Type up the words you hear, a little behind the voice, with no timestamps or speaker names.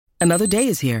Another day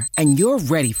is here, and you're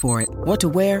ready for it. What to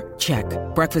wear? Check.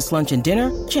 Breakfast, lunch, and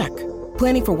dinner? Check.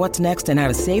 Planning for what's next and how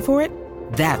to save for it?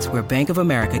 That's where Bank of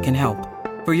America can help.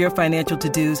 For your financial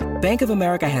to-dos, Bank of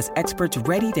America has experts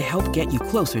ready to help get you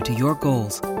closer to your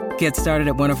goals. Get started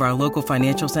at one of our local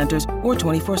financial centers or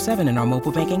 24/7 in our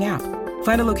mobile banking app.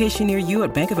 Find a location near you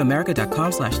at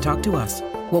bankofamerica.com/talktous.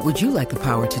 What would you like the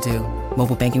power to do?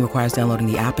 Mobile banking requires downloading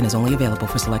the app and is only available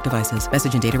for select devices.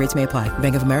 Message and data rates may apply.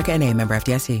 Bank of America N.A., member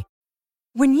FDIC.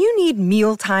 When you need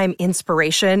mealtime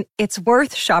inspiration, it's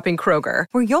worth shopping Kroger,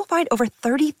 where you'll find over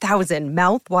 30,000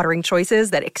 mouth-watering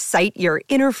choices that excite your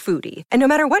inner foodie. And no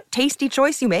matter what tasty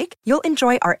choice you make, you'll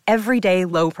enjoy our everyday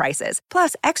low prices,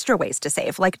 plus extra ways to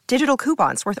save, like digital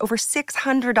coupons worth over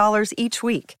 $600 each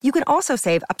week. You can also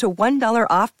save up to $1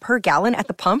 off per gallon at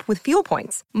the pump with fuel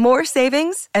points. More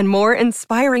savings and more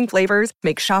inspiring flavors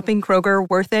make shopping Kroger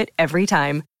worth it every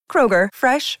time. Kroger,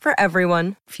 fresh for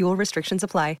everyone. Fuel restrictions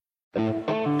apply. Hey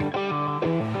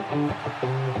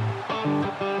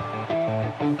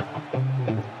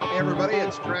everybody,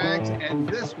 it's Trags, and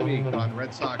this week on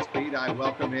Red Sox Beat, I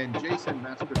welcome in Jason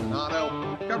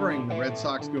Mastrodonato, covering the Red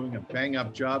Sox, doing a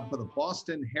bang-up job for the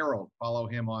Boston Herald. Follow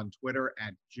him on Twitter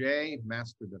at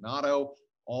jmastrodonato,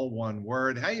 all one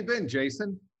word. How you been,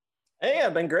 Jason? Hey,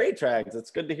 I've been great, Trags.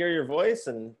 It's good to hear your voice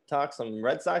and talk some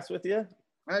Red Sox with you.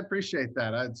 I appreciate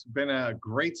that. It's been a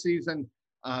great season.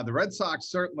 The Red Sox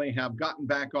certainly have gotten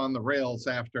back on the rails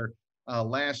after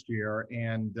last year,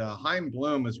 and Chaim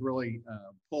Bloom has really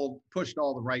pushed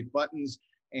all the right buttons.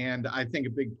 And I think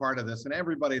a big part of this, and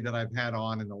everybody that I've had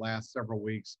on in the last several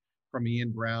weeks, from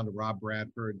Ian Brown to Rob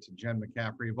Bradford to Jen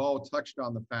McCaffrey, have all touched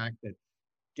on the fact that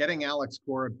getting Alex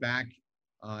Cora back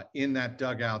in that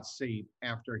dugout seat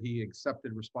after he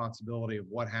accepted responsibility of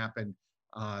what happened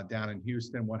down in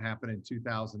Houston, what happened in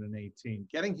 2018.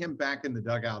 Getting him back in the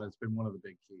dugout has been one of the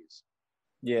big keys.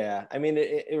 Yeah, I mean,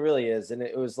 it really is. And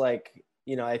it was like,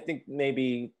 I think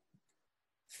maybe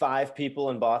 5 people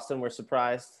in Boston were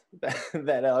surprised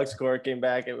that Alex Cora came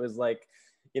back. It was like,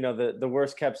 the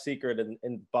worst kept secret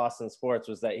in Boston sports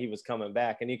was that he was coming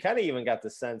back. And you kind of even got the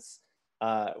sense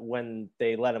when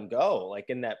they let him go, like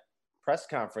in that press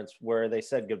conference where they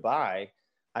said goodbye.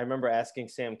 I remember asking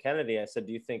Sam Kennedy, I said,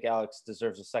 do you think Alex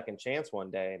deserves a second chance one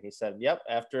day? And he said, yep,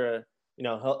 after,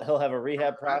 he'll have a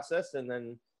rehab process and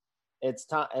then it's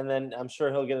time. And then I'm sure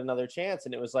he'll get another chance.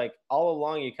 And it was like all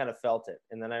along you kind of felt it.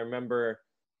 And then I remember,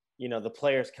 the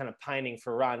players kind of pining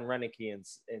for Ron Renneke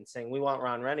and saying, we want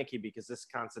Ron Renneke because this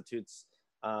constitutes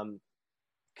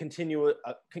continuing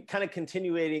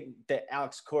the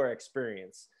Alex Cora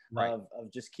experience, right, of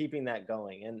just keeping that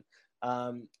going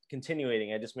and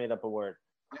continuating. I just made up a word.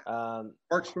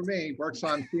 Works for me. Works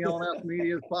on CLNS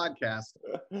Media's podcast.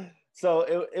 So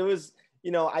it was,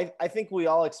 I think we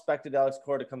all expected Alex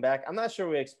Cora to come back. I'm not sure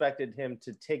we expected him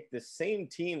to take the same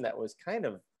team that was kind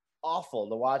of awful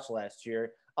to watch last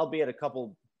year, albeit a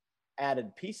couple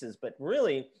added pieces. But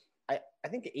really, I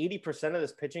think 80% of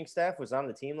this pitching staff was on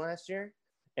the team last year.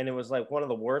 And it was like one of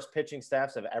the worst pitching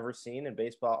staffs I've ever seen in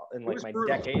baseball in like my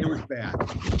decade. It was bad.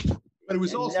 But it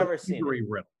was also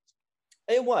injury-riddled.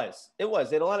 It was. They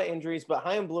had a lot of injuries, but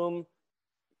Chaim Bloom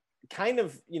kind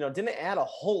of, didn't add a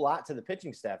whole lot to the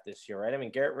pitching staff this year, right? I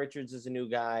mean, Garrett Richards is a new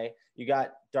guy. You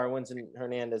got Darwinzon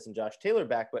Hernandez and Josh Taylor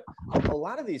back, but a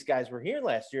lot of these guys were here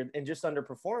last year and just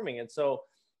underperforming. And so,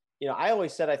 I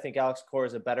always said I think Alex Cora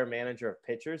is a better manager of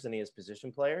pitchers than he is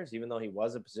position players, even though he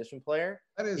was a position player.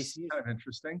 That is kind of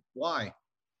interesting. Why?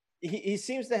 He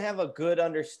seems to have a good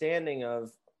understanding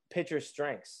of pitcher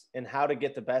strengths and how to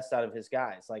get the best out of his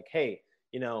guys. Like, hey,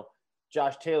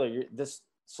 Josh Taylor, this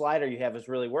slider you have is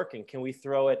really working. Can we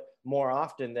throw it more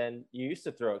often than you used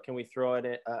to throw it? Can we throw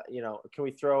it, can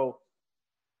we throw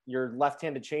your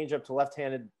left-handed changeup to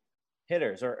left-handed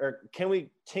hitters? Or can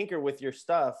we tinker with your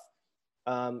stuff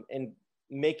and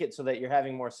make it so that you're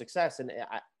having more success? And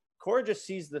Cora just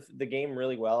sees the game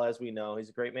really well, as we know. He's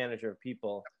a great manager of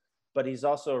people, but he's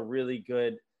also a really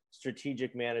good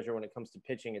strategic manager when it comes to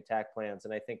pitching attack plans.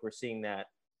 And I think we're seeing that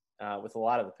with a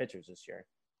lot of the pitchers this year.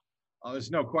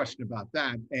 There's no question about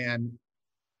that. And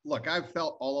look, I've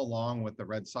felt all along with the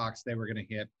Red Sox, they were going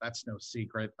to hit. That's no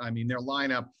secret. I mean, their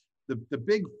lineup, the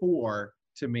big four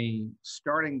to me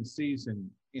starting the season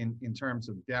in terms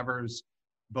of Devers,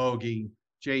 Bogey,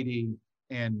 JD,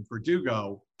 and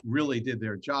Verdugo really did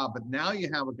their job. But now you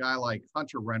have a guy like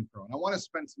Hunter Renfroe. And I want to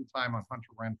spend some time on Hunter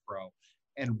Renfroe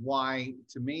and why,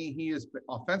 to me, he has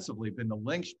offensively been the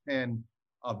linchpin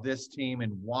of this team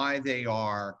and why they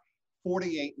are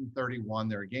 48-31.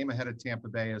 They're a game ahead of Tampa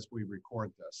Bay as we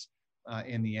record this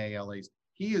in the AL East.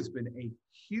 He has been a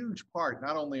huge part,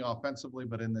 not only offensively,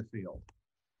 but in the field.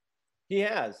 He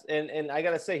has. And I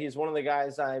got to say, he's one of the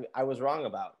guys I was wrong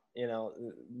about. You know,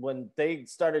 when they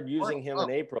started using him in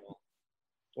April.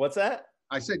 What's that?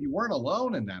 I said you weren't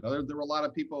alone in that. There were a lot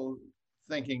of people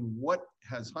thinking, what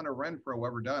has Hunter Renfroe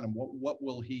ever done, and what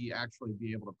will he actually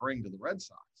be able to bring to the Red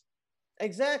Sox?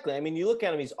 Exactly. I mean, you look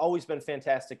at him, he's always been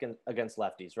fantastic against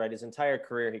lefties, right? His entire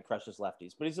career, he crushes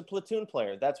lefties, but he's a platoon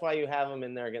player. That's why you have him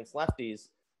in there against lefties.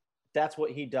 That's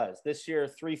what he does. This year,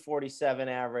 347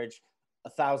 average,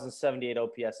 1,078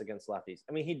 OPS against lefties.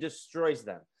 I mean, he destroys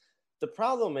them. The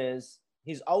problem is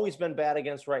he's always been bad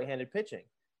against right-handed pitching.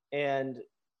 And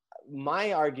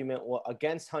my argument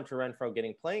against Hunter Renfroe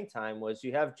getting playing time was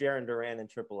you have Jarren Duran in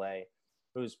AAA,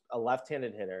 who's a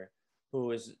left-handed hitter,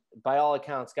 who is, by all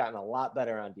accounts, gotten a lot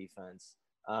better on defense,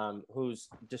 who's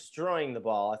destroying the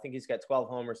ball. I think he's got 12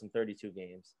 homers in 32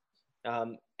 games.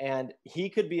 And he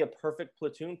could be a perfect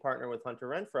platoon partner with Hunter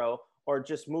Renfroe, or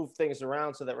just move things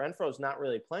around so that Renfroe's not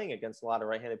really playing against a lot of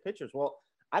right-handed pitchers. Well,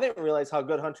 I didn't realize how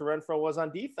good Hunter Renfroe was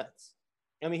on defense.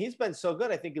 I mean, he's been so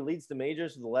good. I think he leads the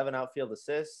majors with 11 outfield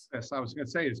assists. Yes, I was going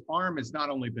to say his arm has not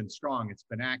only been strong, it's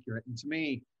been accurate. And to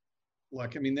me,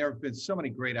 look, I mean, there have been so many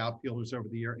great outfielders over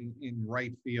the year in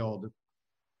right field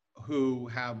who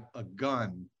have a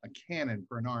gun, a cannon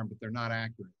for an arm, but they're not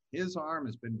accurate. His arm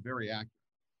has been very accurate.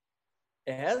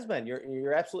 It has been.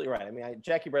 You're absolutely right. I mean,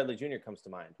 Jackie Bradley Jr. comes to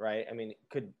mind, right? I mean,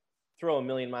 could throw a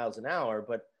million miles an hour,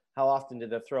 but how often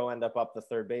did the throw end up the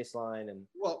third baseline? And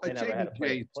well,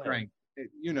 JBJ's strength,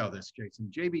 you know this,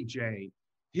 Jason. JBJ,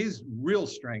 his real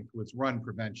strength was run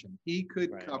prevention. He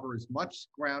could cover as much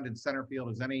ground in center field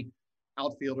as any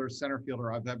outfielder, center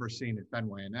fielder I've ever seen at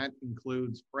Fenway, and that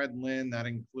includes Fred Lynn. That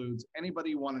includes anybody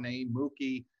you want to name,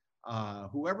 Mookie,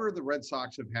 whoever the Red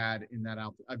Sox have had in that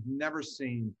outfield. I've never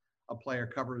seen a player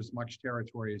cover as much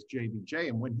territory as JBJ.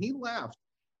 And when he left,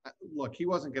 look, he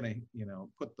wasn't going to,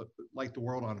 light the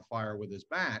world on fire with his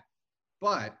bat,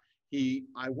 but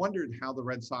I wondered how the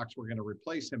Red Sox were going to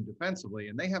replace him defensively,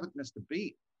 and they haven't missed a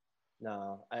beat.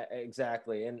 No,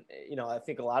 exactly. And, I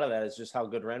think a lot of that is just how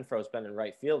good Renfroe's been in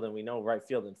right field. And we know right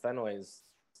field in Fenway is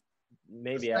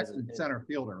maybe as center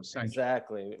fielder, essentially.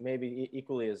 Exactly. Maybe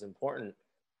equally as important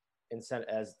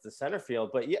as the center field.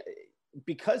 But yeah,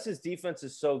 because his defense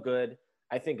is so good,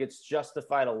 I think it's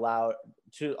justified to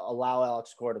allow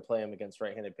Alex Cora to play him against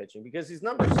right-handed pitching, because his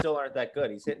numbers still aren't that good.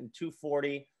 He's hitting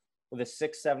 240 with a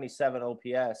 677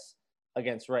 OPS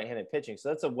against right-handed pitching. So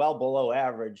that's a well below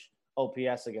average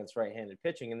OPS against right-handed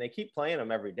pitching, and they keep playing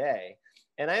him every day.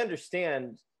 And I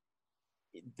understand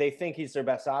they think he's their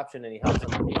best option and he helps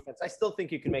them on defense. I still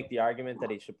think you can make the argument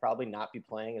that he should probably not be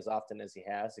playing as often as he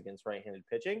has against right-handed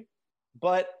pitching,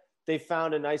 but they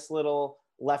found a nice little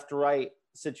left-right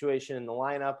situation in the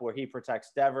lineup where he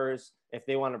protects Devers. If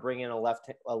they want to bring in a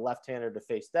left-hander to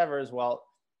face Devers, well,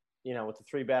 with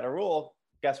the 3-batter rule,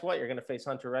 guess what? You're going to face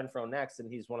Hunter Renfroe next,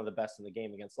 and he's one of the best in the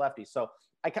game against lefties. So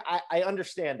I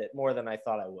understand it more than I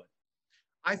thought I would.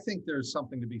 I think there's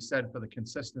something to be said for the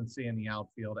consistency in the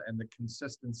outfield and the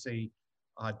consistency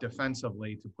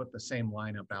defensively to put the same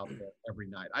lineup out there every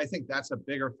night. I think that's a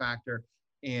bigger factor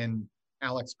in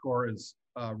Alex Cora's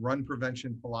run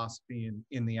prevention philosophy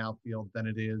in the outfield than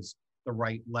it is the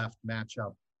right-left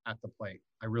matchup at the plate.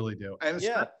 I really do. And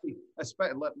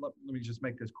especially let me just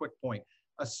make this quick point.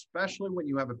 Especially when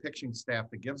you have a pitching staff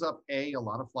that gives up a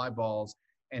lot of fly balls,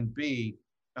 and B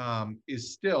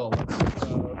is still,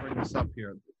 bring this up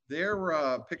here.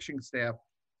 Their pitching staff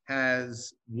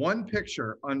has one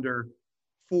pitcher under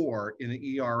 4 in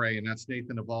the ERA, and that's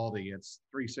Nathan Eovaldi. It's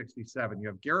 367. You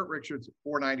have Garrett Richards at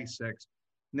 496,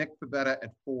 Nick Pivetta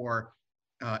at 4,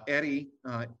 Eddie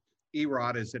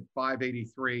Erod is at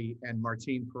 583, and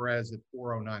Martin Perez at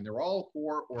 409. They're all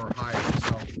 4 or higher.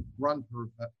 So run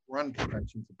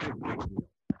prevention's a big deal.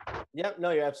 Yep,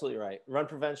 no, you're absolutely right. Run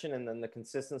prevention, and then the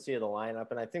consistency of the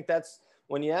lineup. And I think that's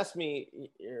when you ask me,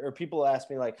 or people ask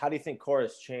me, like, how do you think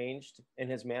Cora's changed in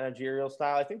his managerial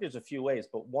style? I think there's a few ways,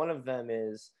 but one of them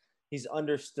is he's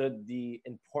understood the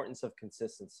importance of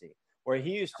consistency. Where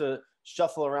he used to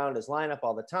shuffle around his lineup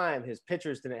all the time, his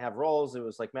pitchers didn't have roles. It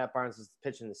was like Matt Barnes is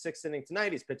pitching the 6th inning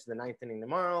tonight, he's pitching the 9th inning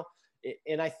tomorrow.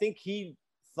 And I think he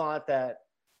thought that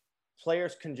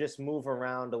players can just move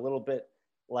around a little bit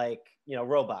like,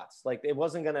 robots. Like, it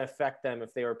wasn't going to affect them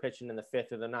if they were pitching in the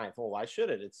 5th or the 9th. Well, why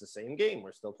should it? It's the same game.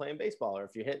 We're still playing baseball. Or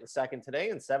if you're hitting 2nd today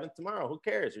and 7th tomorrow, who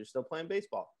cares? You're still playing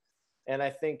baseball. And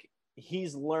I think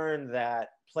he's learned that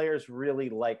players really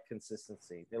like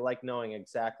consistency. They like knowing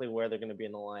exactly where they're going to be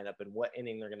in the lineup and what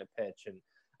inning they're going to pitch. And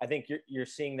I think you're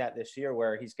seeing that this year,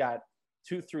 where he's got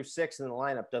 2 through 6 and the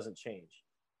lineup doesn't change.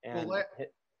 And go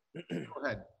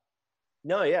ahead.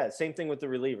 No, yeah, same thing with the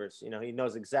relievers. He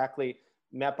knows exactly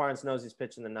Matt Barnes knows he's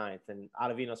pitching the 9th, and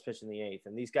Ottavino's pitching the 8th,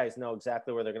 and these guys know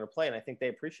exactly where they're going to play, and I think they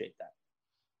appreciate that.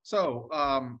 So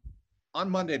on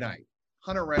Monday night,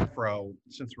 Hunter Renfroe,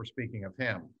 since we're speaking of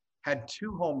him, had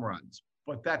 2 home runs,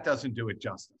 but that doesn't do it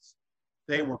justice.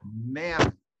 They were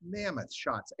mammoth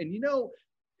shots. And,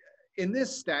 in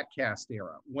this StatCast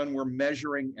era, when we're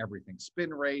measuring everything,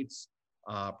 spin rates,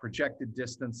 projected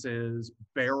distances,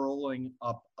 barreling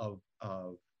up of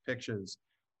pitches,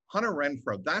 Hunter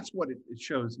Renfroe, that's what it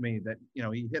shows me that,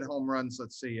 he hit home runs,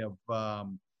 let's see, of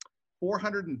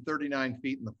 439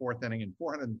 feet in the 4th inning and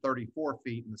 434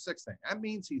 feet in the 6th inning. That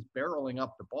means he's barreling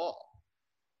up the ball.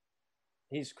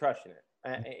 He's crushing it.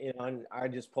 And I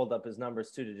just pulled up his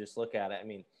numbers too to just look at it. I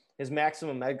mean, his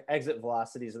maximum exit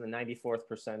velocity is in the 94th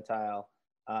percentile,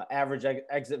 average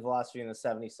exit velocity in the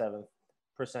 77th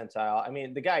percentile. I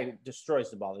mean, the guy destroys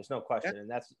the ball. There's no question.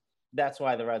 And that's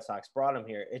why the Red Sox brought him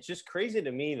here. It's just crazy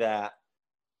to me that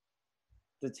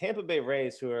the Tampa Bay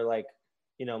Rays, who are like,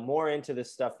 more into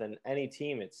this stuff than any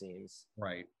team, it seems.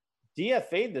 Right.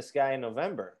 DFA'd this guy in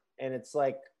November. And it's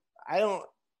like,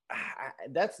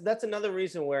 that's another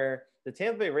reason where the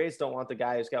Tampa Bay Rays don't want the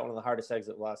guy who's got one of the hardest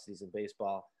exit velocities in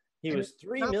baseball. He was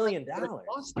 $3 million. It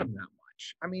cost him that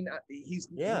much. I mean, he's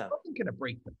not going to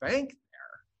break the bank there.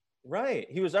 Right.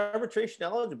 He was arbitration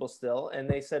eligible still, and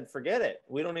they said, forget it.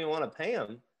 We don't even want to pay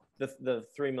him the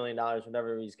 $3 million,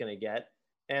 whatever he's going to get.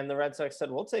 And the Red Sox said,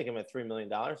 we'll take him at $3 million.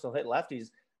 He'll hit lefties.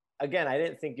 Again, I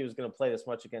didn't think he was going to play this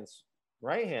much against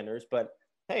right-handers, but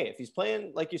hey, if he's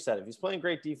playing, like you said, if he's playing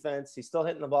great defense, he's still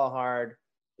hitting the ball hard.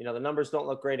 The numbers don't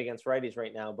look great against righties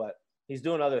right now, but he's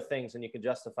doing other things, and you can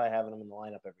justify having him in the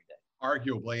lineup every day.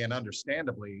 Arguably and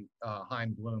understandably,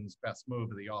 Chaim Bloom's best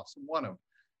move of the offseason, one of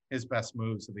his best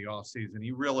moves of the offseason.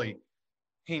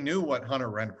 He knew what Hunter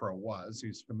Renfroe was.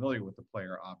 He's familiar with the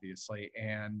player, obviously.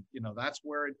 And, that's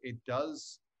where it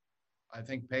does, I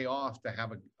think, pay off to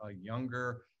have a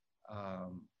younger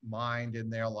mind in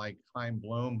there like Chaim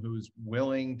Bloom, who's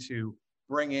willing to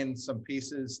bring in some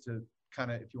pieces to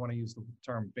kind of, if you want to use the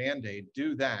term Band-Aid,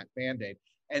 do that, Band-Aid,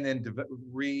 and then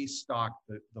restock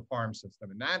the farm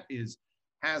system. And that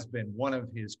has been one of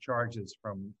his charges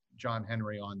from John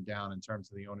Henry on down in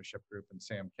terms of the ownership group and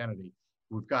Sam Kennedy.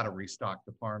 We've got to restock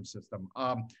the farm system.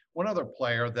 One other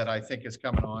player that I think is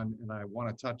coming on, and I want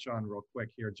to touch on real quick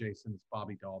here, Jason, is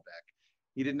Bobby Dahlbeck.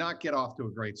 He did not get off to a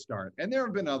great start. And there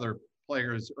have been other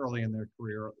players early in their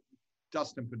career.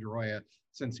 Dustin Pedroia,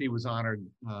 since he was honored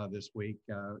this week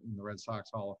in the Red Sox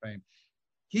Hall of Fame,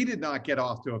 he did not get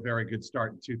off to a very good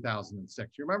start in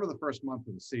 2006. You remember the first month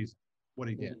of the season, what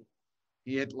he did?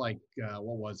 He hit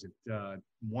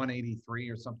 183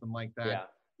 or something like that. Yeah.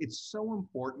 It's so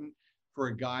important for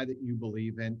a guy that you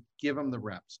believe in. Give him the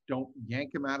reps. Don't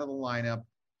yank him out of the lineup,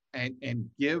 and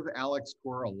give Alex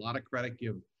Cora a lot of credit.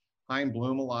 Give Chaim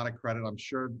Bloom a lot of credit. I'm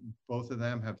sure both of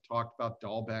them have talked about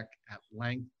Dahlbeck at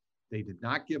length. They did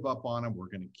not give up on him. We're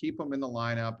going to keep him in the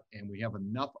lineup, and we have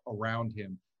enough around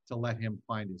him to let him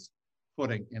find his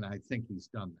footing, and I think he's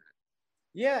done that.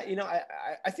 Yeah,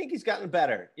 I think he's gotten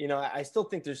better. I still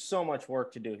think there's so much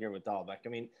work to do here with Dahlbeck. I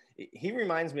mean, he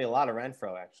reminds me a lot of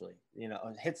Renfroe, actually.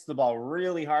 Hits the ball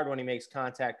really hard when he makes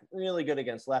contact, really good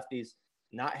against lefties,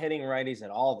 not hitting righties at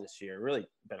all this year. Really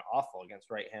been awful against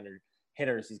right-handed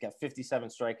hitters. He's got 57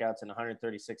 strikeouts and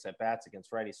 136 at-bats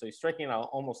against righties. So he's striking out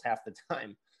almost half the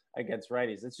time against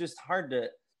righties. It's just hard to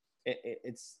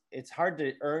it's hard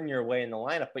to earn your way in the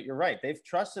lineup. But you're right. They've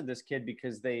trusted this kid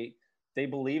because they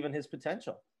believe in his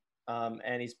potential.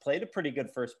 And he's played a pretty good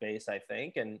first base, I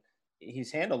think. And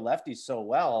he's handled lefties so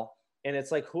well. And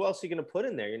it's like, who else are you going to put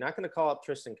in there? You're not going to call up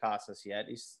Tristan Casas yet.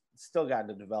 He's still got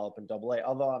to develop in Double-A.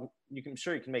 Although I'm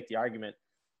sure you can make the argument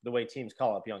the way teams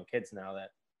call up young kids now that,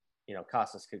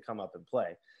 Casas could come up and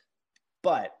play.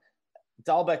 But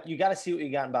Dahlbeck, you got to see what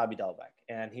you got in Bobby Dahlbeck.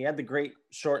 And he had the great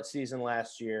short season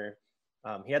last year.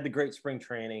 He had the great spring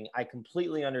training. I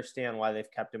completely understand why they've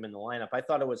kept him in the lineup. I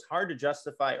thought it was hard to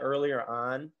justify earlier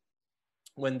on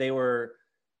when they were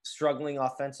struggling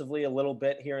offensively a little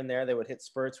bit here and there. They would hit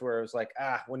spurts where it was like,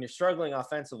 when you're struggling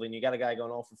offensively and you got a guy going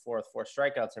 0 for 4 with 4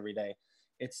 strikeouts every day,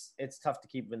 it's tough to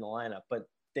keep him in the lineup. But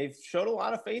they've showed a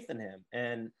lot of faith in him.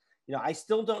 And, I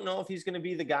still don't know if he's going to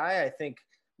be the guy. I think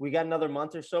we got another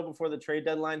month or so before the trade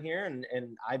deadline here. And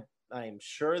I am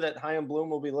sure that Chaim Bloom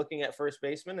will be looking at first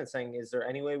baseman and saying, is there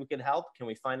any way we could help? Can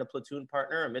we find a platoon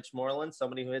partner, a Mitch Moreland,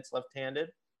 somebody who hits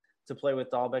left-handed, to play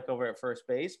with Dahlbeck over at first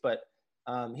base? But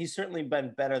he's certainly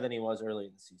been better than he was early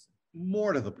in the season.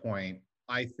 More to the point,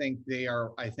 I think they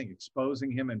are,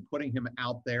 exposing him and putting him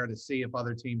out there to see if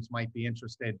other teams might be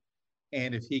interested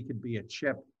and if he could be a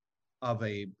chip of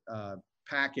a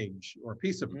package or a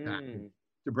piece of a package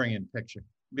to bring in pitching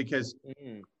because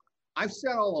I've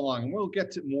said all along, and we'll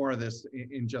get to more of this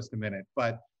in just a minute,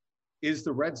 but is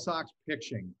the Red Sox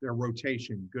pitching, their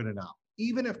rotation, good enough?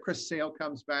 Even if Chris Sale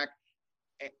comes back,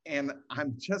 and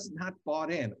I'm just not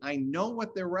bought in. I know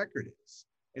what their record is.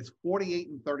 It's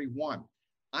 48-31.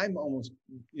 I'm almost,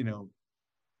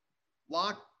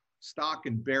 lock, stock,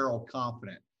 and barrel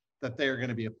confident that they're going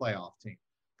to be a playoff team.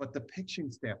 But the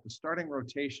pitching staff, the starting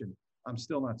rotation, I'm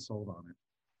still not sold on it.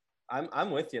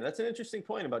 I'm with you. That's an interesting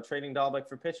point about trading Dahlbeck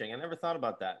for pitching. I never thought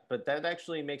about that, but that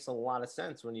actually makes a lot of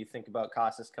sense when you think about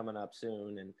Casas coming up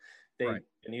soon, and they've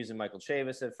been using Michael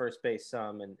Chavis at first base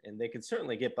some, and they could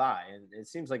certainly get by. And it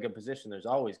seems like a position there's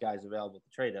always guys available at the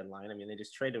trade deadline. I mean, they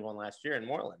just traded one last year in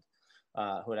Moreland,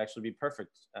 who would actually be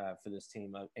perfect for this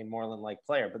team, a Moreland-like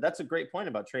player. But that's a great point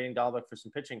about trading Dahlbeck for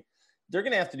some pitching. They're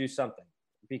going to have to do something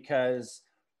because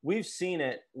we've seen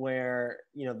it where,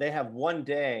 they have one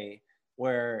day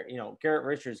where, Garrett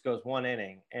Richards goes one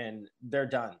inning and they're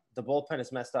done. The bullpen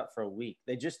is messed up for a week.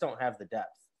 They just don't have the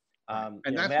depth.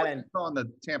 And that's what you saw in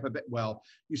the Tampa Bay. Well,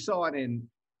 you saw it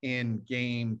in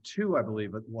game 2, I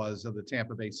believe it was, of the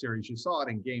Tampa Bay series. You saw it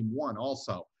in game 1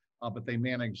 also, but they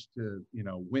managed to,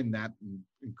 win that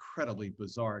incredibly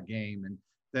bizarre game. And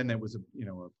then there was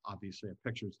obviously a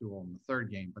pitcher's duel in the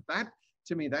third game. But that,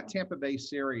 to me, that Tampa Bay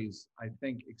series, I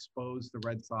think, exposed the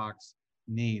Red Sox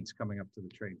needs coming up to the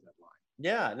trade deadline.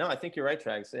 Yeah, no, I think you're right,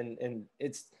 Trags. And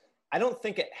I don't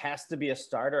think it has to be a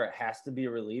starter. It has to be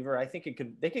a reliever. I think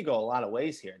they could go a lot of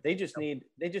ways here. They just need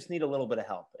a little bit of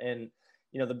help. And,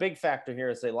 the big factor here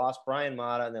is they lost Brian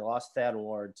Mata and they lost Thad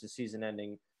Ward to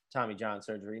season-ending Tommy John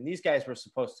surgery. And these guys were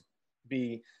supposed to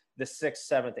be the 6th,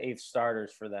 7th, 8th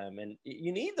starters for them. And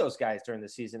you need those guys during the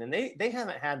season. And they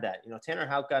haven't had that. Tanner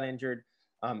Houck got injured.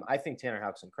 I think Tanner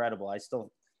Houck's incredible. I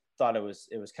still thought it was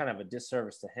kind of a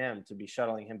disservice to him to be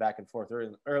shuttling him back and forth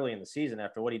early in the season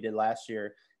after what he did last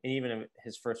year. And even in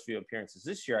his first few appearances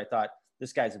this year, I thought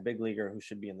this guy's a big leaguer who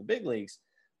should be in the big leagues.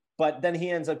 But then he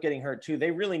ends up getting hurt too.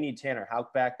 They really need Tanner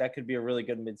Houck back. That could be a really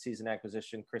good midseason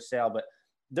acquisition, Chris Sale, but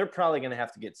they're probably going to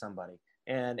have to get somebody.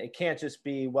 And it can't just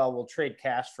be, well, we'll trade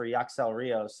cash for Yaxel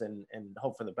Rios and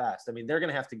hope for the best. I mean, they're going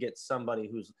to have to get somebody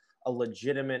who's a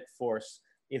legitimate force,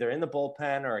 either in the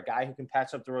bullpen or a guy who can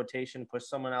patch up the rotation, push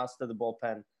someone else to the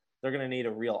bullpen. They're going to need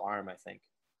a real arm, I think.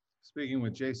 Speaking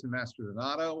with Jason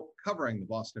Mastrodonato, covering the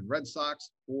Boston Red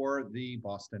Sox for the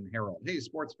Boston Herald. Hey,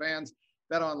 sports fans,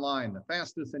 BetOnline, the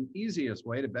fastest and easiest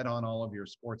way to bet on all of your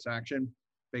sports action.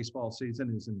 Baseball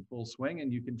season is in full swing,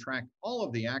 and you can track all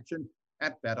of the action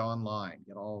at BetOnline.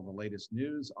 Get all of the latest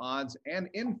news, odds, and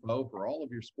info for all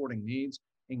of your sporting needs,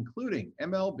 including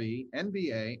MLB,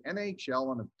 NBA,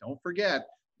 NHL, and don't forget,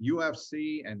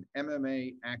 UFC and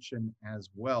MMA action as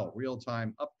well.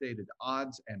 Real-time updated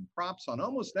odds and props on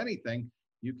almost anything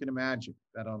you can imagine.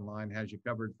 BetOnline has you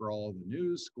covered for all of the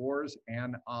news, scores,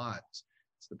 and odds.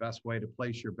 It's the best way to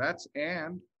place your bets,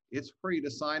 and it's free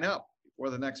to sign up. Before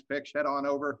the next pitch, head on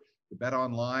over to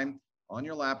BetOnline on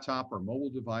your laptop or mobile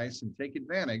device and take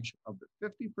advantage of the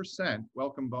 50%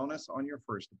 welcome bonus on your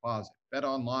first deposit.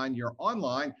 BetOnline, your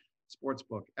online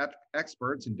sportsbook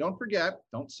experts. And don't forget,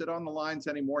 don't sit on the lines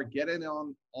anymore. Get in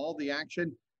on all the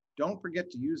action. Don't forget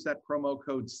to use that promo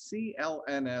code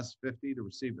CLNS50 to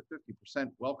receive a 50%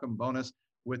 welcome bonus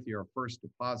with your first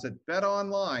deposit.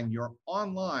 BetOnline, your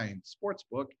online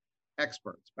sportsbook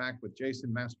experts. Back with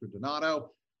Jason Mastrodonato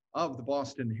of the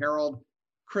Boston Herald.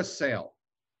 Chris Sale.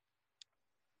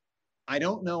 I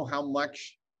don't know how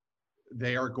much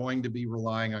they are going to be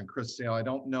relying on Chris Sale. I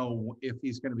don't know if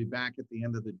he's going to be back at the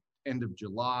end of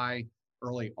July,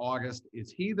 early August.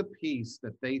 Is he the piece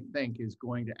that they think is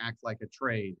going to act like a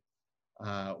trade,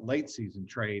 late season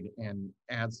trade, and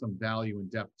add some value and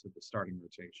depth to the starting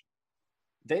rotation?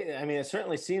 It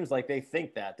certainly seems like they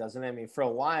think that, doesn't it? I mean, for a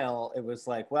while, it was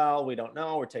like, well, we don't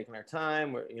know. We're taking our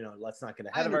time. Let's not get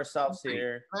ahead of ourselves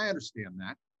here. I understand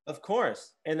that. Of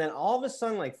course. And then all of a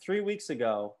sudden, like 3 weeks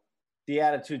ago, the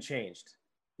attitude changed.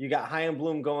 You got Chaim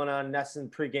Bloom going on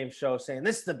NESN pregame show saying,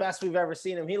 this is the best we've ever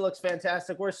seen him. He looks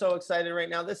fantastic. We're so excited right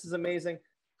now. This is amazing.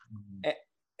 Mm-hmm.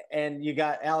 And you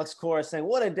got Alex Cora saying,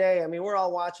 what a day. I mean, we're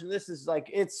all watching. This is like,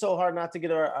 it's so hard not to get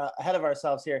ahead of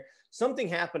ourselves here. Something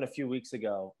happened a few weeks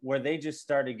ago where they just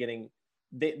started getting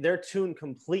their tune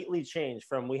completely changed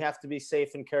from we have to be safe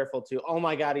and careful to, oh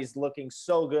my God, he's looking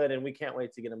so good and we can't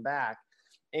wait to get him back.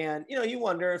 And, you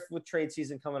wonder if with trade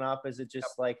season coming up, is it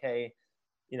just like, hey,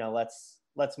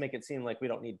 let's make it seem like we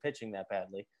don't need pitching that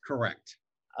badly. Correct.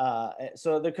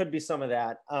 So there could be some of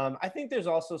that. I think there's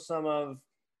also some of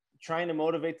trying to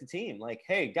motivate the team. Like,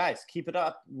 hey, guys, keep it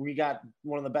up. We got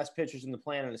one of the best pitchers in the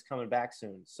planet is coming back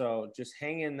soon. So just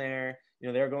hang in there.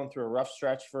 They were going through a rough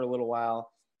stretch for a little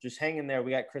while. Just hang in there.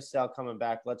 We got Chris Sale coming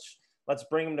back. Let's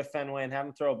bring him to Fenway and have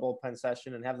him throw a bullpen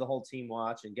session and have the whole team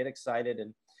watch and get excited.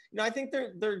 And, I think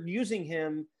they're using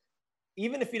him,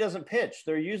 even if he doesn't pitch,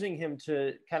 they're using him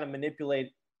to kind of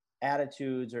manipulate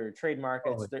attitudes or trade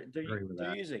markets.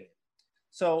 They're using it.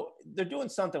 So they're doing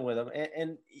something with him.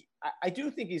 And I do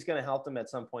think he's going to help them at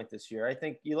some point this year. I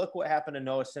think you look what happened to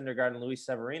Noah Syndergaard and Luis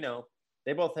Severino.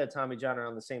 They both had Tommy John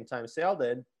around the same time Sale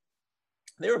did.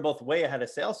 They were both way ahead of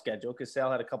Sale's schedule because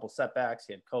Sale had a couple setbacks.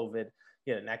 He had COVID.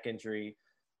 He had a neck injury.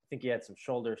 I think he had some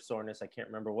shoulder soreness. I can't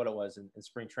remember what it was in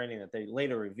spring training that they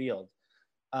later revealed.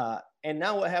 And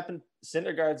now what happened?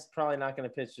 Syndergaard's probably not going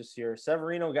to pitch this year.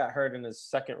 Severino got hurt in his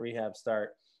second rehab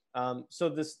start. So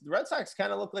the Red Sox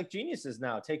kind of look like geniuses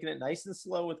now, taking it nice and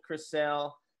slow with Chris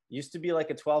Sale. Used to be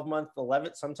like a 12-month,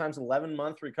 sometimes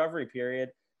 11-month recovery period.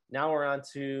 Now we're on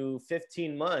to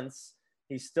 15 months.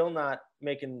 He's still not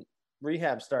making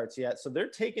rehab starts yet. So they're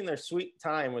taking their sweet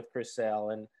time with Chris Sale.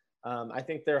 And I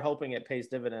think they're hoping it pays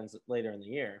dividends later in the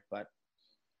year, but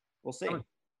we'll see.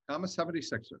 I'm a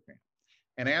 76er fan.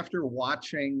 And after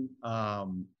watching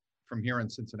from here in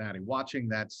Cincinnati, watching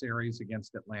that series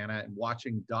against Atlanta and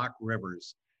watching Doc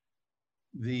Rivers,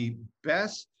 the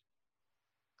best,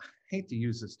 I hate to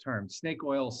use this term, snake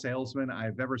oil salesman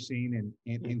I've ever seen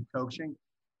in coaching,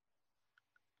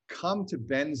 come to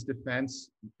Ben's defense,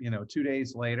 2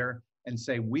 days later and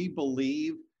say, we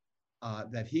believe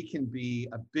that he can be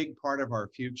a big part of our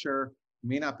future.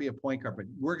 May not be a point guard, but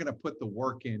we're going to put the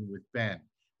work in with Ben.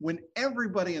 When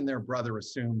everybody and their brother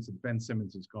assumes that Ben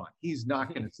Simmons is gone, he's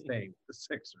not going to stay with the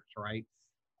Sixers, right?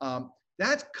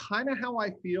 That's kind of how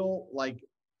I feel like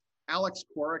Alex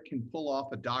Cora can pull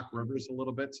off a Doc Rivers a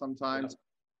little bit sometimes.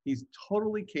 Yeah. He's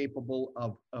totally capable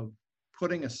of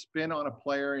putting a spin on a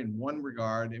player in one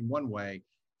regard, in one way,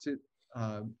 to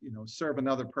serve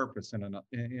another purpose in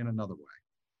another way.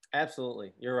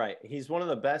 Absolutely, you're right. He's one of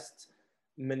the best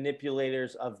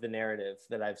manipulators of the narrative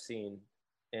that I've seen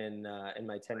in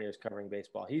my 10 years covering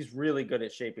baseball. He's really good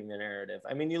at shaping the narrative.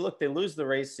 I mean, they lose the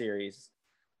Rays series,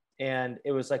 and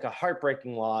it was like a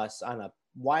heartbreaking loss on a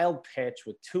wild pitch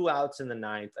with 2 outs in the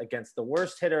 9th against the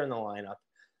worst hitter in the lineup.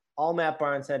 All Matt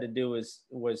Barnes had to do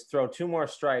was throw 2 more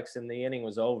strikes, and the inning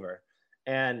was over.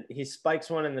 And he spikes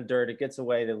one in the dirt. It gets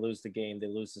away. They lose the game. They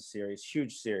lose the series.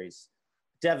 Huge series.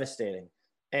 Devastating.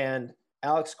 And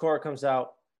Alex Cora comes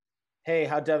out, hey,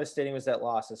 how devastating was that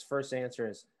loss? His first answer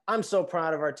is, I'm so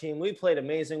proud of our team. We played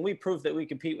amazing. We proved that we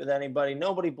compete with anybody.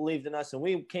 Nobody believed in us, and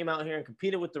we came out here and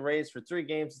competed with the Rays for 3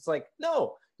 games. It's like,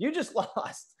 no, you just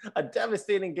lost a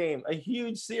devastating game, a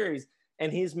huge series,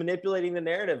 and he's manipulating the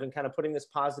narrative and kind of putting this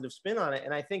positive spin on it.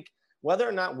 And I think whether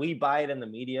or not we buy it in the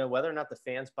media, whether or not the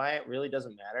fans buy it, really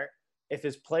doesn't matter. If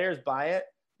his players buy it,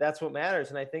 that's what matters.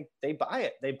 And I think they buy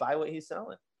it. They buy what he's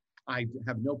selling. I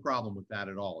have no problem with that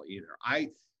at all either. I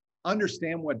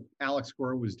understand what Alex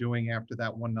Cora was doing after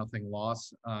that 1-0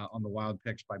 loss on the wild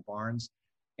pitch by Barnes.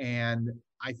 And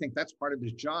I think that's part of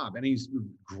his job. And he's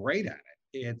great at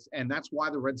it. And that's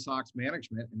why the Red Sox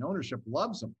management and ownership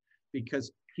loves him,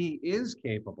 because he is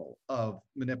capable of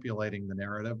manipulating the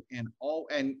narrative and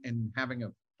having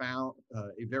a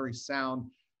very sound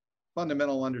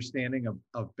fundamental understanding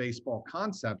of baseball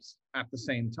concepts at the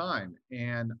same time.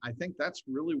 And I think that's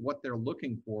really what they're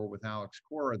looking for with Alex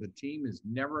Cora. The team is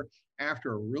never,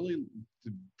 after a really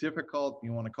difficult,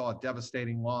 you want to call it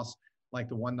devastating loss, like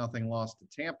the 1-0 loss to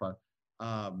Tampa,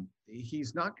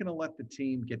 he's not going to let the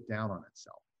team get down on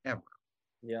itself, ever.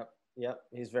 Yep.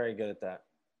 He's very good at that.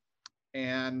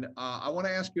 And I want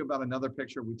to ask you about another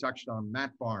picture we touched on,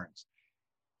 Matt Barnes.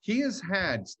 He has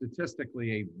had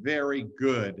statistically a very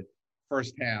good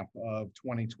first half of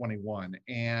 2021,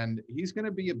 and he's going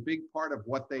to be a big part of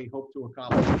what they hope to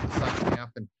accomplish in the second half.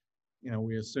 And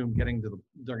we assume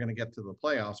they're going to get to the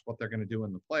playoffs, what they're going to do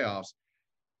in the playoffs.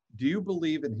 Do you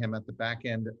believe in him at the back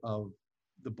end of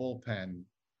the bullpen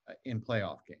in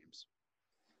playoff games?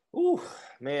 Ooh,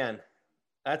 man,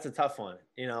 that's a tough one.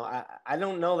 I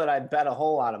don't know that I'd bet a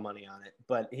whole lot of money on it,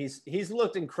 but he's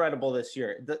looked incredible this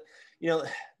year.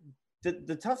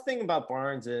 The tough thing about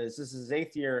Barnes is this is his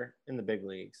 8th year in the big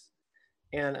leagues.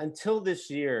 And until this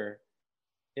year,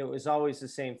 it was always the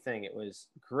same thing. It was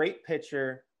great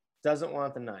pitcher, doesn't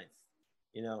want the 9th.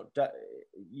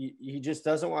 He just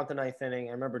doesn't want the 9th inning.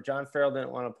 I remember John Farrell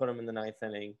didn't want to put him in the 9th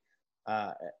inning.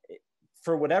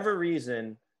 For whatever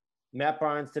reason, Matt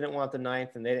Barnes didn't want the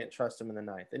 9th, and they didn't trust him in the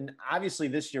 9th. And obviously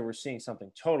this year we're seeing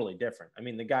something totally different. I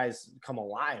mean, the guy's come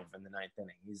alive in the 9th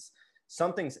inning.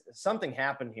 Something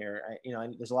happened here.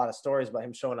 There's a lot of stories about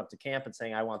him showing up to camp and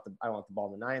saying, I want the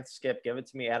ball in the 9th. Skip, give it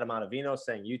to me. Adam Ottavino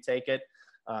saying, you take it.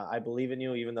 I believe in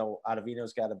you, even though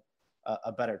Ottavino's got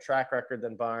a better track record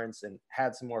than Barnes and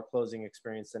had some more closing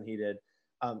experience than he did.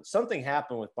 Something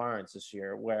happened with Barnes this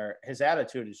year where his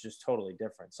attitude is just totally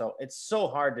different. So it's so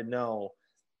hard to know,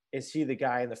 is he the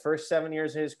guy in the first 7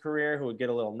 years of his career who would get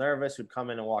a little nervous, who'd come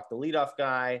in and walk the leadoff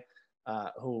guy,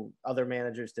 who other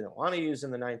managers didn't want to use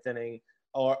in the ninth inning?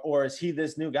 Or is he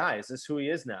this new guy? Is this who he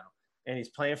is now? And he's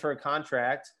playing for a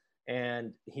contract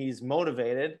and he's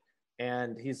motivated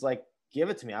and he's like, give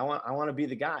it to me. I want to be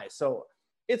the guy. So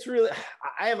it's really,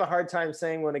 I have a hard time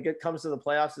saying when it comes to the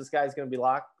playoffs, this guy's going to be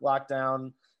locked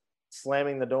down,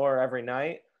 slamming the door every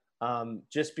night,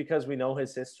 just because we know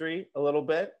his history a little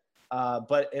bit.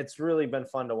 But it's really been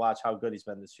fun to watch how good he's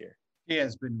been this year. He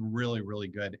has been really, really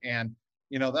good. And,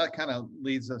 that kind of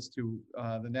leads us to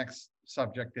the next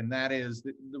subject, and that is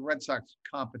the Red Sox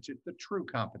competition, the true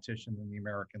competition in the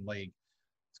American League.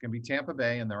 It's going to be Tampa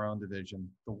Bay in their own division,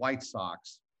 the White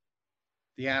Sox,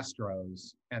 the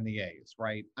Astros, and the A's,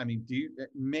 right? I mean,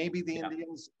 maybe the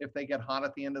Indians if they get hot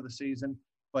at the end of the season,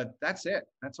 but that's it.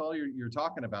 That's all you're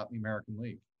talking about in the American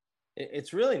League.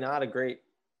 It's really not a great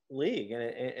league, and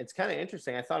it's kind of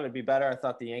interesting. I thought it'd be better. I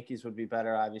thought the Yankees would be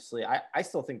better. Obviously, I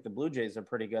still think the Blue Jays are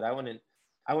pretty good. I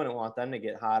wouldn't want them to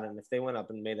get hot, and if they went up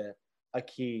and made a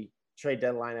key trade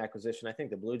deadline acquisition, I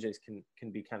think the Blue Jays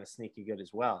can be kind of sneaky good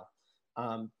as well.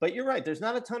 But you're right. There's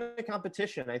not a ton of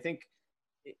competition. I think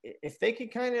if they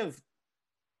could kind of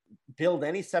build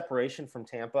any separation from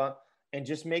Tampa and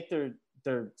just make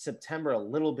their September a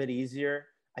little bit easier,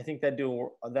 I think that'd do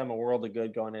them a world of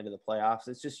good going into the playoffs.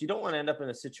 It's just, you don't want to end up in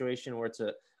a situation where it's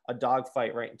a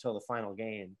dogfight right until the final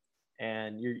game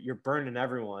and you're burning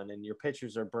everyone and your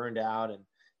pitchers are burned out. And,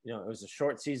 it was a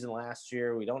short season last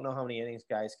year. We don't know how many innings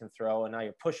guys can throw. And now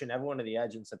you're pushing everyone to the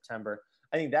edge in September.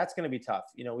 I think that's going to be tough.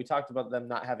 We talked about them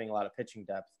not having a lot of pitching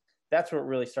depth. That's where it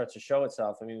really starts to show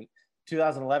itself. I mean,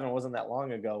 2011 wasn't that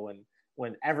long ago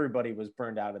when everybody was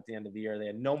burned out at the end of the year. They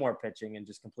had no more pitching and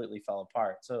just completely fell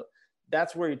apart. So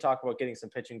that's where you talk about getting some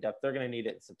pitching depth. They're going to need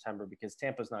it in September because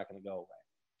Tampa's not going to go away.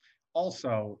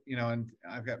 Also, and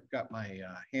I've got my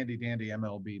handy dandy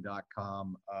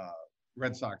MLB.com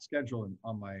Red Sox schedule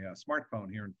on my smartphone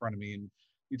here in front of me. And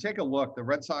you take a look, the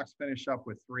Red Sox finish up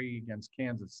with 3 against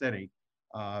Kansas City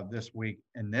this week.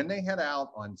 And then they head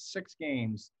out on 6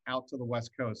 games out to the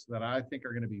West Coast that I think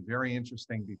are going to be very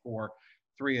interesting before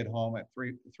 3 at home, at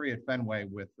 3 at Fenway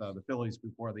with the Phillies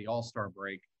before the All-Star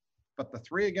break. But the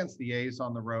 3 against the A's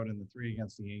on the road and the 3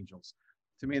 against the Angels,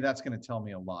 to me, that's going to tell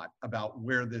me a lot about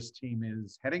where this team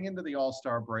is heading into the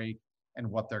All-Star break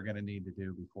and what they're going to need to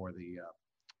do before the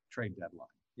trade deadline.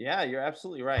 Yeah, you're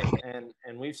absolutely right. And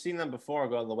we've seen them before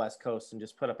go to the West Coast and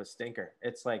just put up a stinker.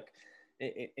 It's like,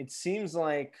 it seems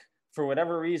like for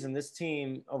whatever reason, this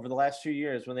team over the last few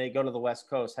years, when they go to the West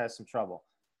Coast, has some trouble.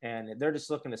 And they're just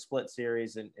looking to split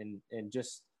series and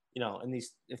just, in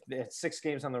these, if they had 6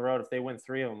 games on the road, if they win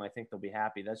 3 of them, I think they'll be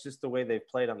happy. That's just the way they've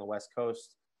played on the West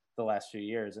Coast the last few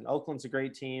years. And Oakland's a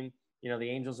great team. The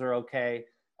Angels are okay.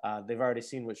 They've already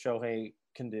seen what Shohei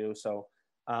can do. So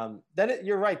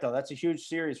you're right, though. That's a huge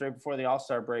series right before the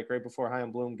All-Star break, right before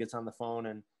Chaim Bloom gets on the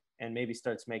phone and maybe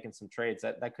starts making some trades.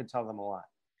 That could tell them a lot.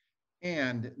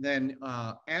 And then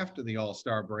after the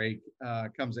All-Star break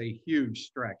comes a huge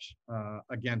stretch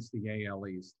against the AL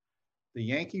East. The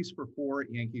Yankees for 4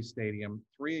 at Yankee Stadium,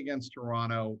 3 against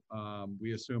Toronto,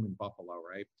 we assume in Buffalo,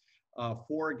 right?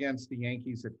 4 against the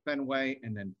Yankees at Fenway,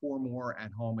 and then 4 more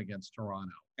at home against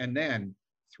Toronto. And then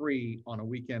 3 on a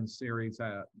weekend series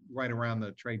right around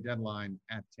the trade deadline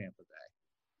at Tampa Bay.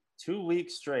 2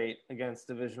 weeks straight against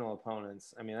divisional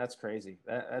opponents. I mean, that's crazy.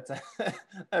 That's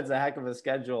a heck of a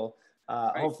schedule.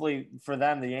 Right. Hopefully for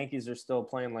them, the Yankees are still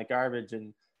playing like garbage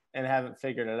and haven't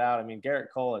figured it out. I mean, Garrett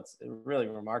Cole, it's really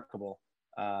remarkable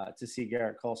to see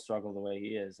Garrett Cole struggle the way he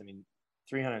is. I mean,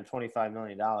 $325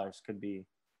 million could be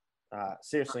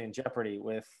seriously in jeopardy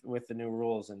with the new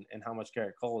rules and how much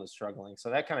Garrett Cole is struggling.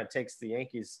 So that kind of takes the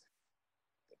Yankees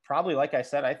probably, like I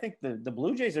said, I think the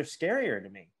Blue Jays are scarier to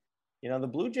me. The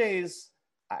Blue Jays,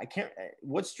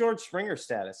 what's George Springer's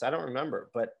status? I don't remember,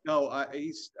 but. No,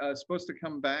 he's supposed to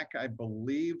come back, I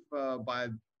believe,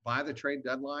 by the trade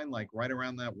deadline, like right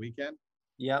around that weekend.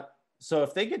 Yep. So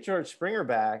if they get George Springer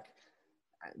back,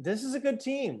 this is a good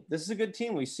team.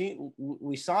 We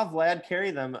saw Vlad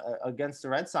carry them against the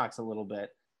Red Sox a little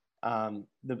bit.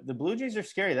 The Blue Jays are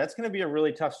scary. That's going to be a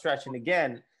really tough stretch. And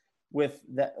again, with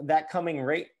that coming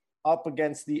right up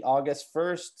against the August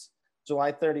 1st,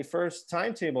 July 31st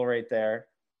timetable right there,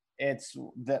 it's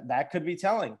that could be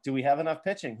telling. Do we have enough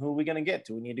pitching? Who are we going to get?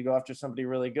 Do we need to go after somebody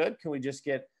really good? Can we just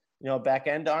get, a back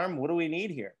end arm? What do we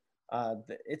need here?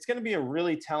 It's going to be a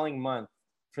really telling month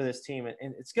for this team.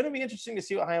 And it's going to be interesting to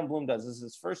see what Chaim Bloom does. This is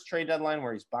his first trade deadline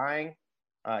where he's buying.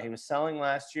 He was selling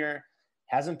last year.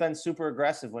 Hasn't been super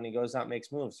aggressive when he goes out and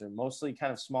makes moves. They're mostly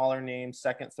kind of smaller names,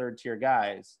 second, third tier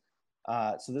guys.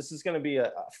 So this is going to be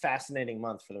a fascinating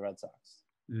month for the Red Sox.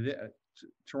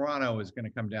 Toronto is going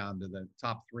to come down to the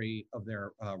top three of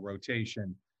their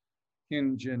rotation.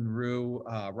 Hyun-Jin Ryu,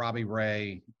 Robbie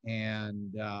Ray,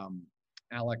 and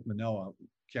Alek Manoah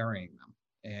carrying them.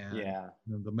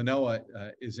 And the Manoah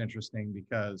is interesting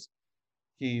because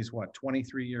he's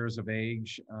 23 years of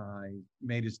age. He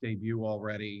made his debut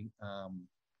already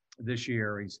this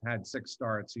year. He's had 6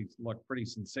 starts. He's looked pretty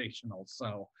sensational.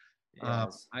 So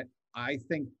I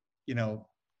think,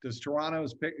 does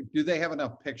Toronto's pick, do they have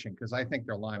enough pitching? Because I think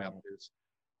their lineup is,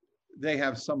 they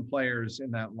have some players in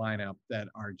that lineup that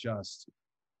are just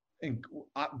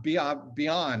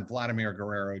beyond Vladimir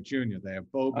Guerrero Jr. They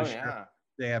have Bo Bichette.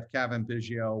 They have Kevin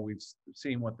Biggio. We've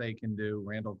seen what they can do.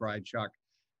 Randall Grichuk.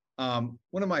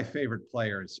 One of my favorite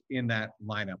players in that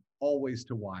lineup, always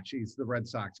to watch. He's the Red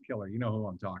Sox killer. You know who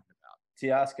I'm talking about.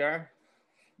 Teoscar?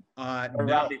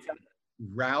 No,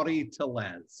 Rowdy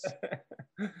Tellez.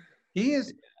 He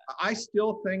is. I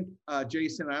still think,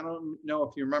 Jason, I don't know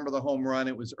if you remember the home run.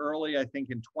 It was early, I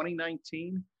think, in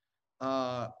 2019.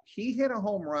 He hit a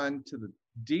home run to the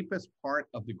deepest part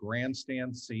of the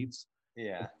grandstand seats.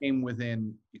 Yeah. Came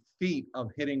within feet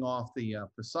of hitting off the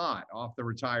facade, off the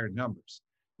retired numbers.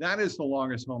 That is the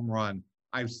longest home run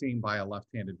I've seen by a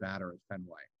left-handed batter at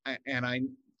Fenway. And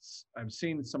I've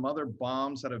seen some other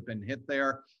bombs that have been hit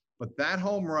there, but that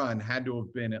home run had to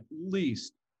have been at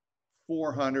least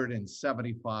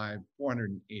 475,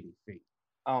 480 feet.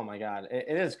 Oh my God.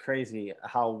 It is crazy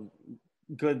how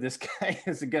good this guy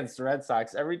is against the Red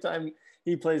Sox. Every time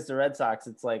he plays the Red Sox,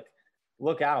 it's like,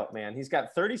 look out, man. He's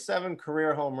got 37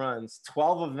 career home runs,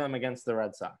 12 of them against the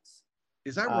Red Sox.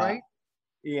 Is that right?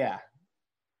 Yeah.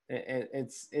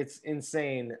 It's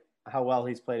insane how well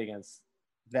he's played against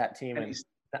that team. And he's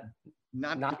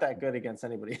not that good against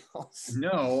anybody else.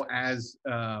 No, as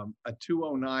a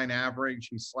 209 average,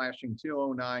 he's slashing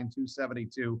 209,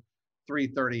 272,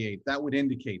 338. That would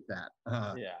indicate that.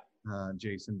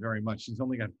 Jason, very much. He's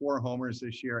only got 4 homers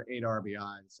this year, 8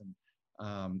 RBIs,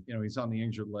 and he's on the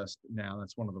injured list now.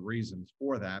 That's one of the reasons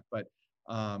for that. But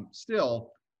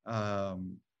still,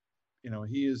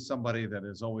 he is somebody that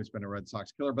has always been a Red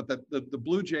Sox killer. But the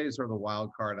Blue Jays are the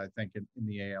wild card, I think, in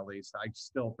the AL East. I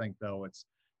still think, though, it's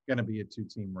going to be a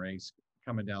 2-team race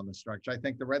coming down the stretch. I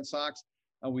think the Red Sox,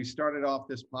 we started off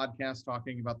this podcast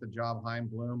talking about the job Chaim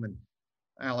Bloom and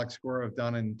Alex Cora have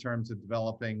done in terms of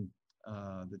developing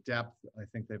the depth. I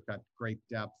think they've got great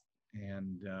depth.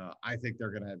 And I think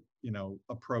they're going to,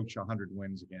 approach 100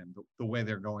 wins again, the way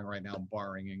they're going right now,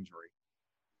 barring injury.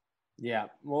 Yeah,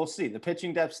 we'll see. The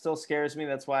pitching depth still scares me.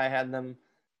 That's why I had them.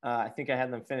 I think I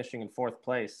had them finishing in 4th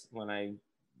place when I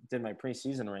did my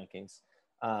preseason rankings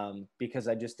because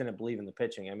I just didn't believe in the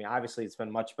pitching. I mean, obviously it's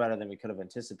been much better than we could have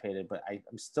anticipated, but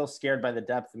I'm still scared by the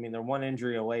depth. I mean, they're one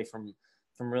injury away from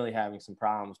really having some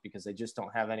problems because they just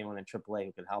don't have anyone in AAA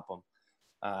who can help them.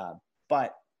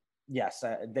 But yes,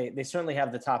 they certainly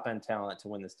have the top end talent to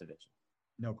win this division.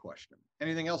 No question.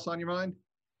 Anything else on your mind?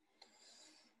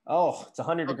 Oh, it's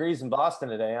 100 degrees in Boston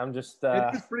today. I'm just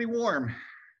it's pretty warm.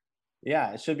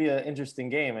 Yeah, it should be an interesting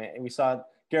game. We saw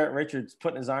Garrett Richards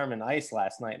putting his arm in ice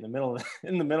last night in the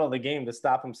middle of the game to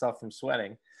stop himself from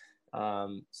sweating.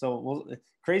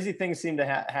 Crazy things seem to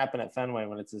happen at Fenway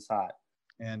when it's this hot.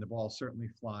 And the ball certainly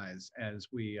flies, as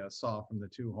we saw from the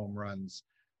 2 home runs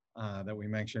that we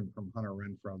mentioned from Hunter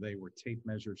Renfroe. They were tape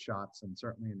measured shots, and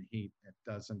certainly in the heat, it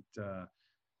doesn't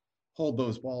hold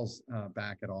those balls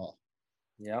back at all.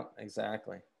 Yep,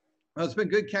 exactly. Well, it's been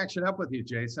good catching up with you,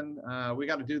 Jason. We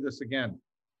got to do this again.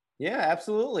 Yeah,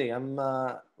 absolutely. I'm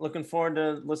looking forward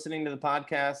to listening to the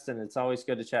podcast, and it's always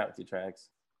good to chat with you, Trags.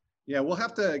 Yeah, we'll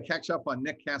have to catch up on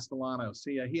Nick Castellano.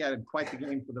 See, he had quite the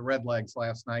game for the Redlegs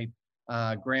last night.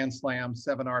 Grand slam,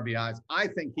 7 RBIs. I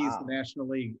think he's the National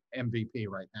League MVP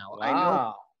right now.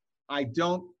 Wow. I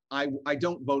don't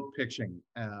vote pitching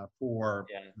for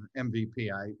MVP.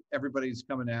 Everybody's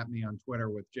coming at me on Twitter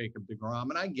with Jacob deGrom,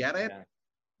 and I get it. Yeah.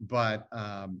 But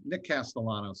Nick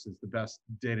Castellanos is the best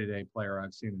day-to-day player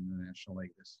I've seen in the National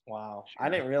League this year. Wow. I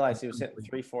didn't realize he was hitting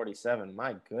 347.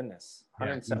 My goodness.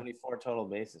 174 total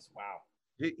bases. Wow.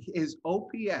 His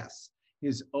OPS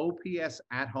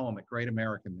at home at Great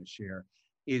American this year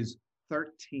is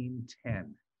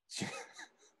 1310.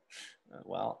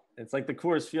 Well, it's like the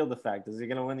Coors Field effect. Is he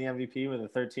going to win the MVP with a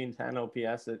 1310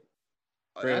 OPS at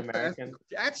Great American?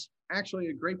 That's actually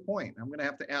a great point. I'm going to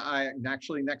have to.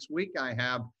 Actually next week I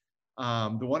have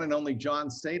The one and only John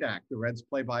Sadak, the Reds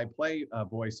play-by-play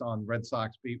voice on Red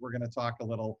Sox Beat. We're going to talk a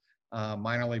little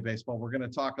minor league baseball. We're going to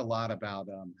talk a lot about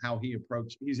how he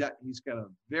approached. He's got a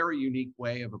very unique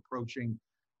way of approaching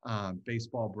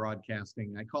baseball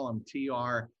broadcasting. I call him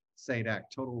TR Sadak,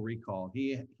 Total Recall.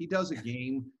 He does a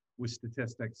game with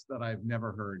statistics that I've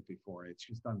never heard before. It's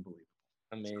just unbelievable.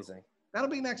 Amazing. So that'll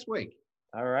be next week.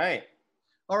 All right.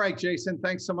 All right, Jason,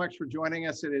 thanks so much for joining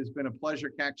us. It has been a pleasure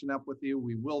catching up with you.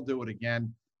 We will do it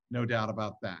again, no doubt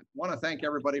about that. I want to thank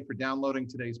everybody for downloading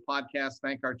today's podcast.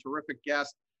 Thank our terrific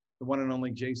guest, the one and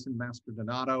only Jason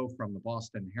Mastrodonato from the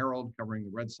Boston Herald, covering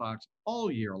the Red Sox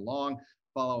all year long.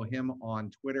 Follow him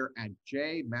on Twitter at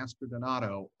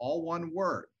jmastrodonato, all one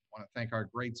word. I want to thank our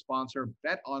great sponsor,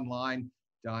 betonline.ag.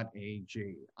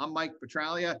 I'm Mike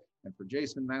Petraglia, and for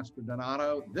Jason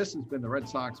Mastrodonato, this has been the Red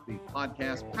Sox Beat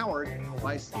podcast, powered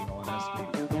by CLNS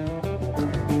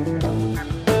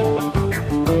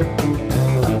Media.